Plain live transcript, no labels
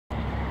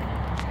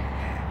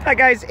Hi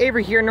guys,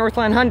 Averry here,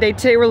 Northland Hyundai.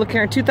 Today we're looking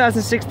at our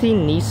 2016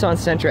 Nissan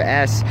Sentra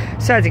S.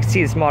 So as you can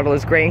see, this model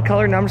is gray in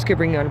color, and I'm just going to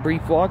bring you on a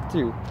brief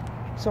walkthrough.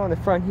 So on the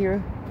front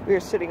here, we are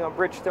sitting on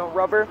Bridgestone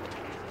rubber,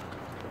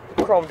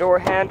 chrome door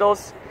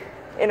handles.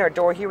 In our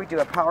door here, we do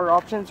have power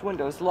options,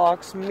 windows,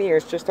 locks,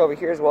 mirrors just over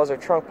here, as well as our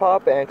trunk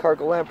pop and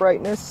cargo lamp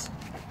brightness.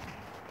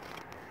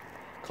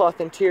 Cloth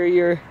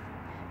interior,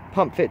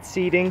 pump fit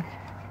seating.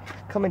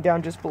 Coming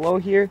down just below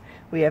here,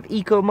 we have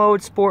eco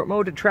mode, sport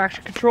mode, and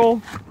traction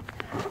control.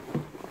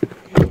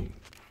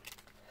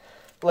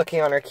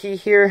 Looking on our key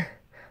here,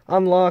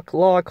 unlock,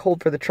 lock,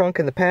 hold for the trunk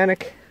and the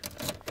panic.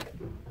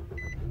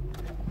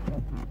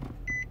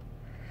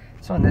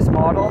 So in this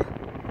model,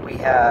 we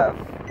have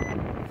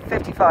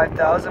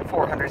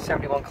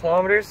 55,471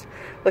 kilometers.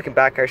 Looking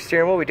back at our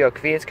steering wheel, we do have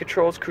convenience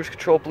controls, cruise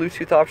control,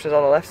 Bluetooth options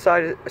on the left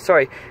side.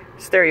 Sorry,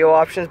 stereo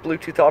options,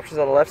 Bluetooth options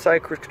on the left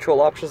side, cruise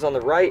control options on the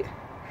right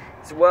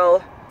as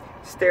well.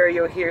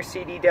 Stereo here,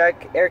 CD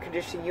deck, air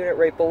conditioning unit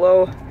right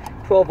below.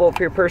 12 volt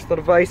for your personal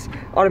device,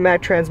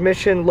 automatic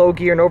transmission, low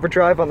gear and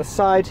overdrive on the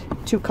side,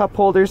 2 cup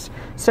holders,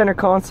 center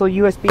console,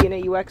 USB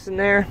and AUX in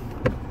there,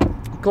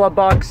 glove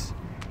box.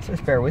 So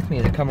just bear with me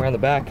as I come around the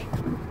back.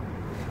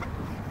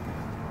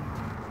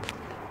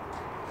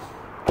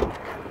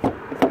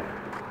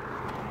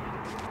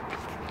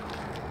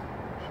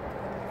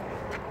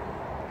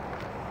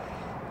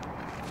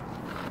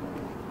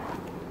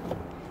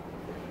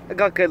 I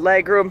got good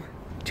leg room,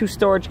 2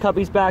 storage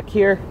cubbies back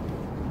here.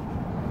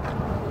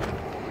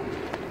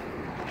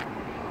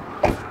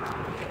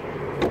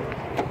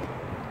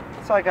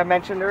 So like I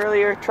mentioned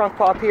earlier, trunk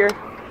pop here.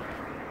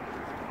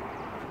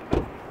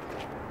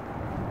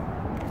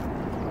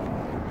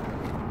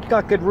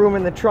 Got good room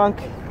in the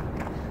trunk.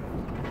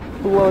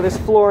 Below this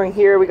flooring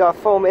here, we got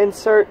foam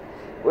insert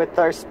with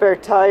our spare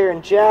tire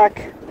and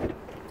jack.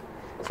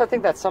 So I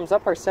think that sums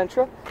up our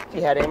Sentra. If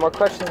you had any more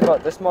questions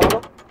about this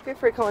model, feel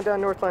free to comment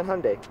down Northland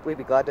Hyundai. We'd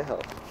be glad to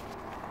help.